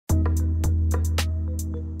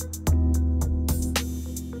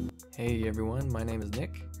Hey everyone, my name is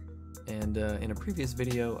Nick, and in a previous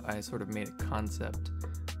video I sort of made a concept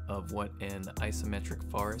of what an isometric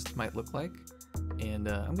forest might look like, and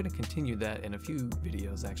I'm going to continue that in a few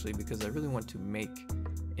videos actually, because I really want to make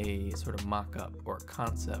a sort of mock-up or a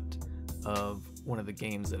concept of one of the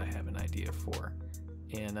games that I have an idea for,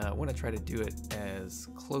 and I want to try to do it as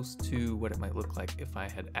close to what it might look like if I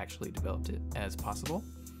had actually developed it as possible.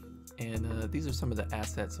 And these are some of the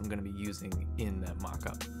assets I'm going to be using in that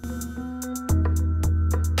mock-up.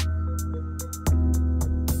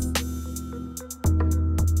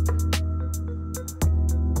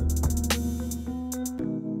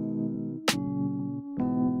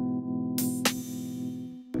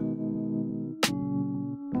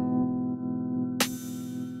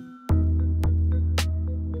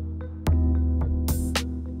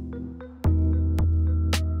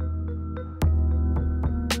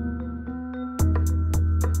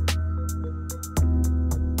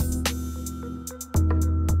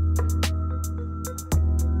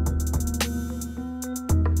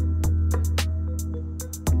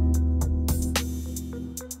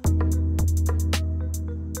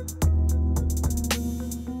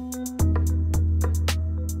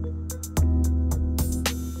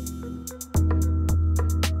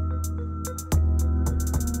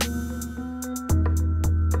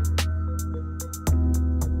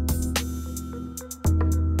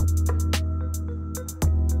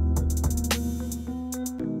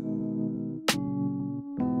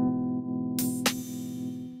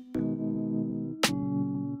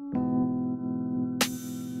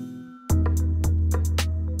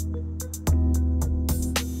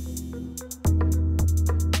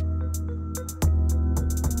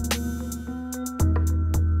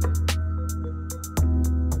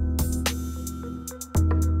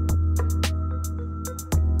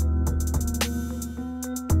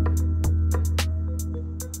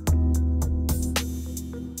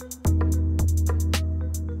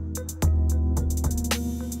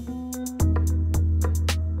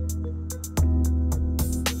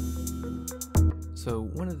 So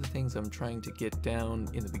one of the things I'm trying to get down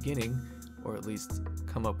in the beginning, or at least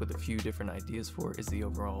come up with a few different ideas for, is the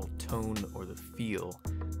overall tone or the feel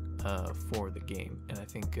for the game. And I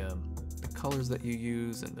think the colors that you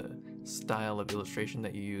use and the style of illustration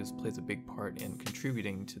that you use plays a big part in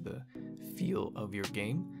contributing to the feel of your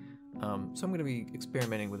game. So I'm going to be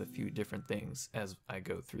experimenting with a few different things as I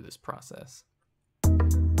go through this process.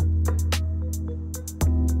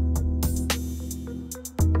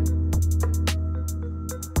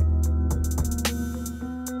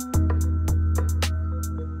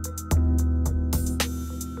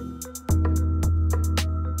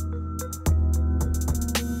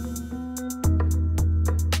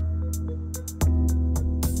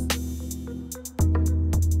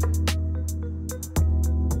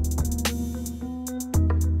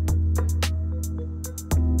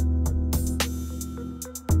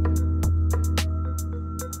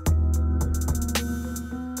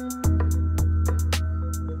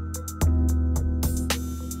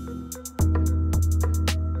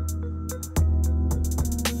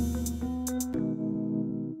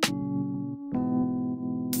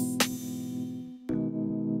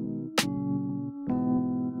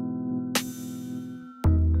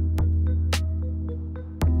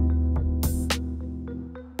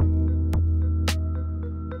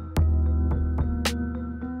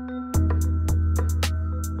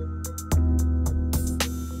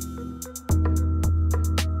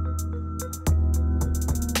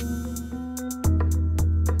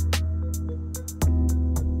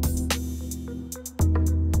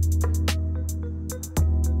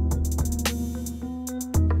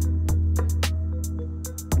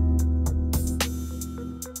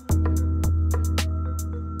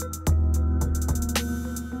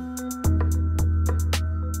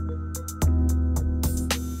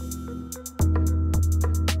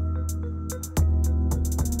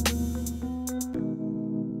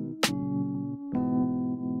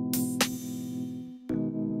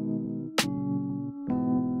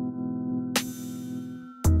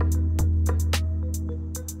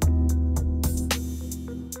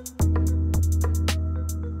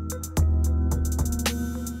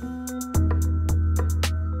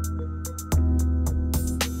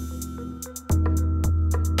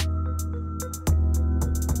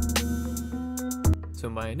 So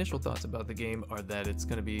my initial thoughts about the game are that it's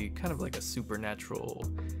going to be kind of like a supernatural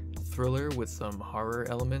thriller with some horror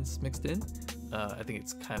elements mixed in. I think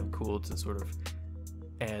it's kind of cool to sort of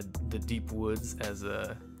add the deep woods as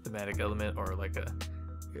a thematic element, or like a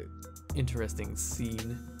interesting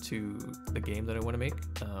scene to the game that I want to make.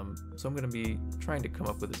 So I'm going to be trying to come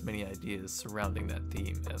up with as many ideas surrounding that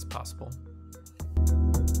theme as possible.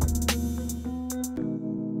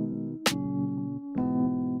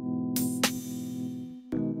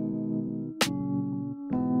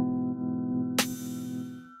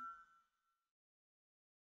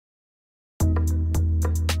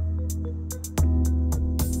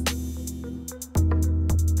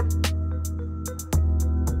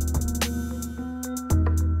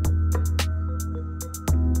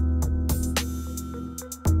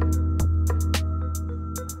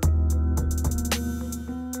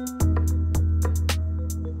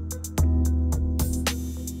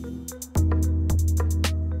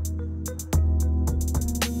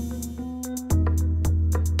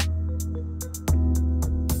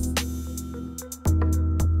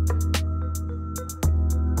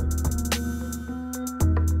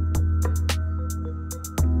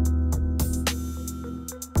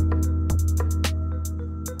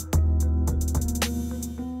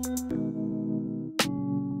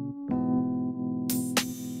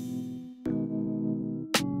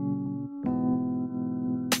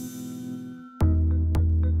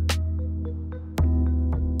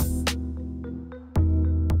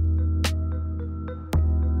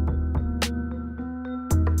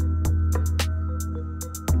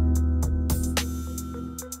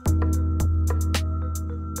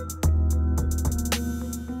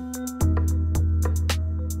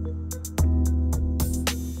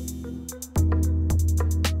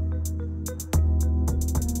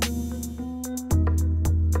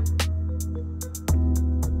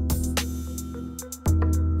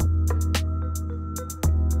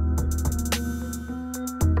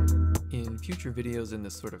 Future videos in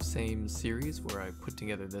this sort of same series where I put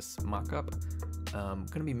together this mock-up, I'm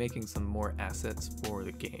going to be making some more assets for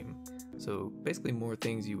the game. So basically more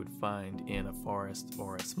things you would find in a forest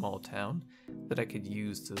or a small town that I could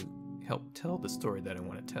use to help tell the story that I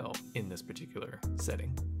want to tell in this particular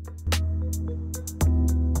setting.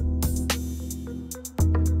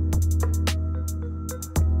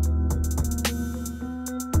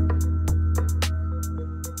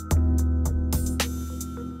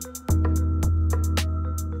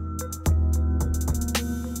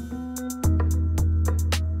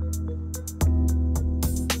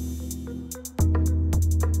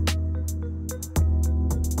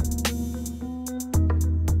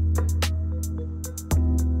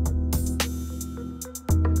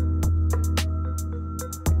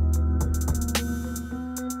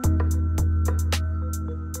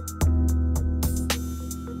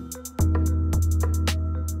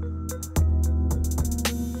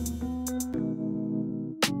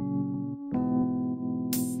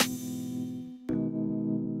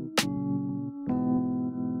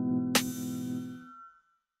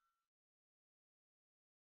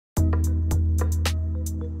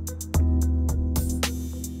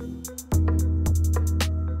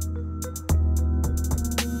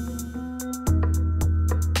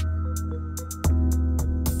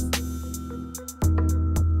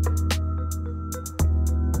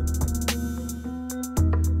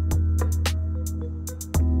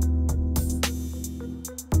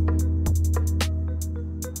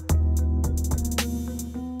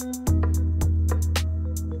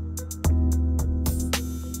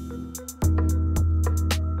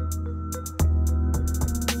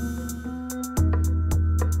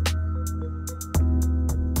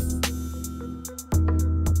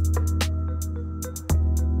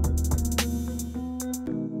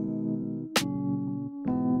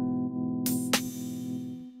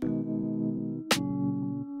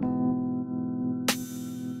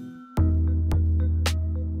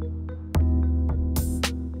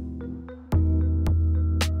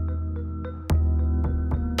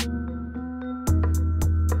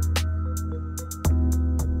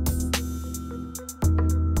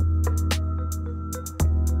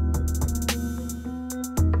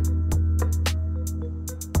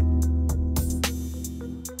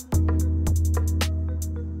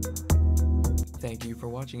 Thank you for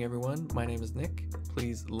watching, everyone. My name is Nick.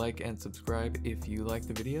 Please like and subscribe if you like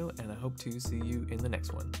the video, and I hope to see you in the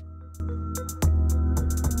next one.